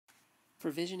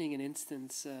Provisioning an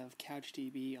instance of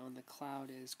CouchDB on the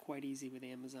cloud is quite easy with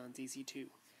Amazon's EC2.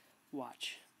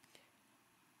 Watch.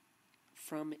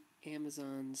 From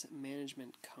Amazon's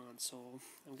management console,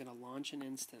 I'm going to launch an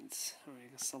instance. I'm going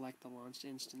to select the launched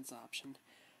instance option.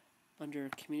 Under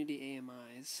community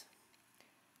AMIs,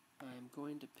 I'm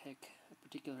going to pick a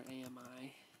particular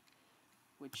AMI,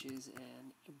 which is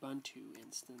an Ubuntu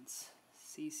instance.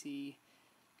 CC6,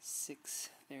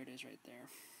 there it is right there.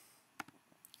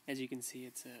 As you can see,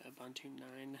 it's a Ubuntu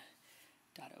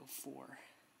 9.04.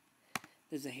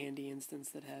 There's a handy instance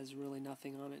that has really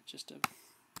nothing on it, just a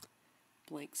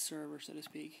blank server, so to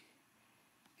speak.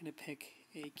 I'm going to pick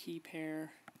a key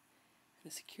pair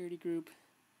and a security group,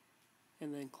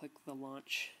 and then click the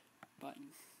launch button.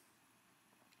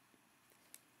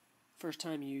 First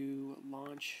time you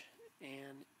launch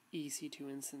an EC2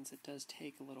 instance, it does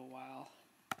take a little while.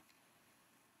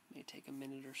 It may take a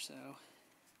minute or so.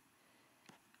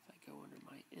 If I go under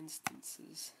my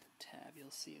instances tab,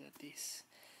 you'll see that this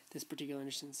particular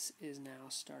instance is now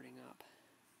starting up.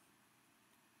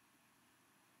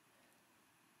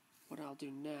 What I'll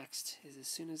do next is, as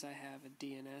soon as I have a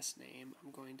DNS name,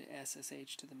 I'm going to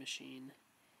SSH to the machine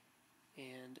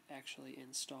and actually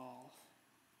install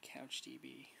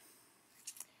CouchDB.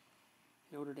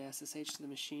 In order to SSH to the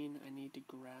machine, I need to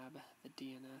grab the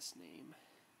DNS name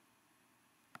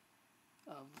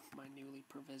of my newly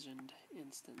provisioned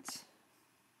instance.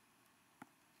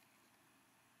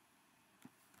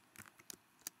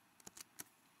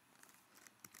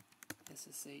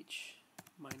 SSH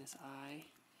 -I.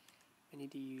 I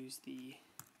need to use the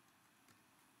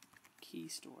key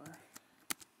store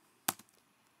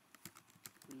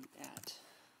root at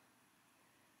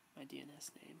my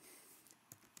DNS name.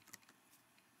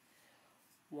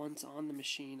 Once on the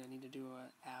machine, I need to do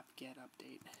an apt-get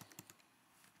update.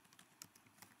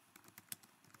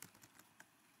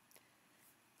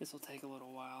 This will take a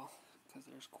little while because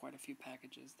there's quite a few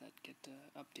packages that get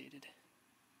updated.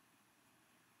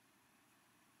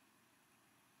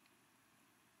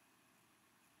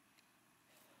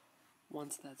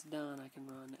 Once that's done, I can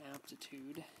run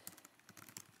aptitude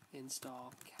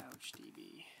install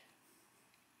CouchDB.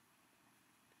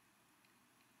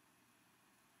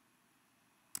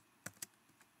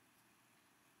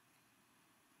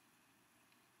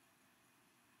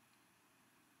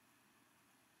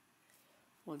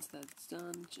 Once that's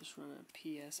done, just run a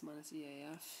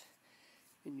ps-eaf,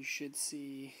 and you should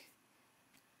see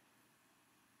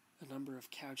a number of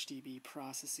CouchDB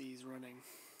processes running.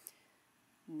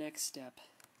 Next step,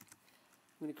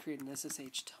 I'm going to create an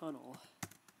SSH tunnel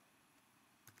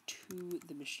to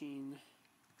the machine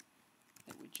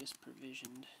that we just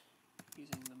provisioned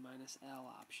using the -l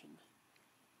option.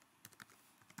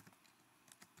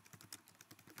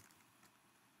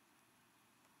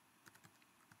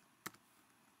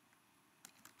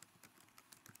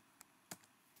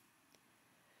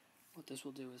 What this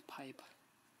will do is pipe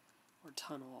or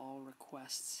tunnel all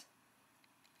requests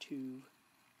to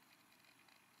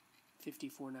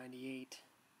 5498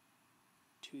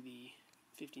 to the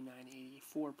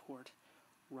 5984 port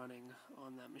running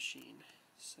on that machine.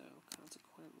 So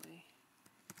consequently,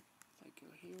 if I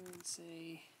go here and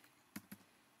say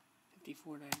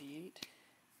 5498,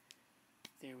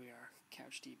 there we are,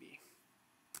 CouchDB.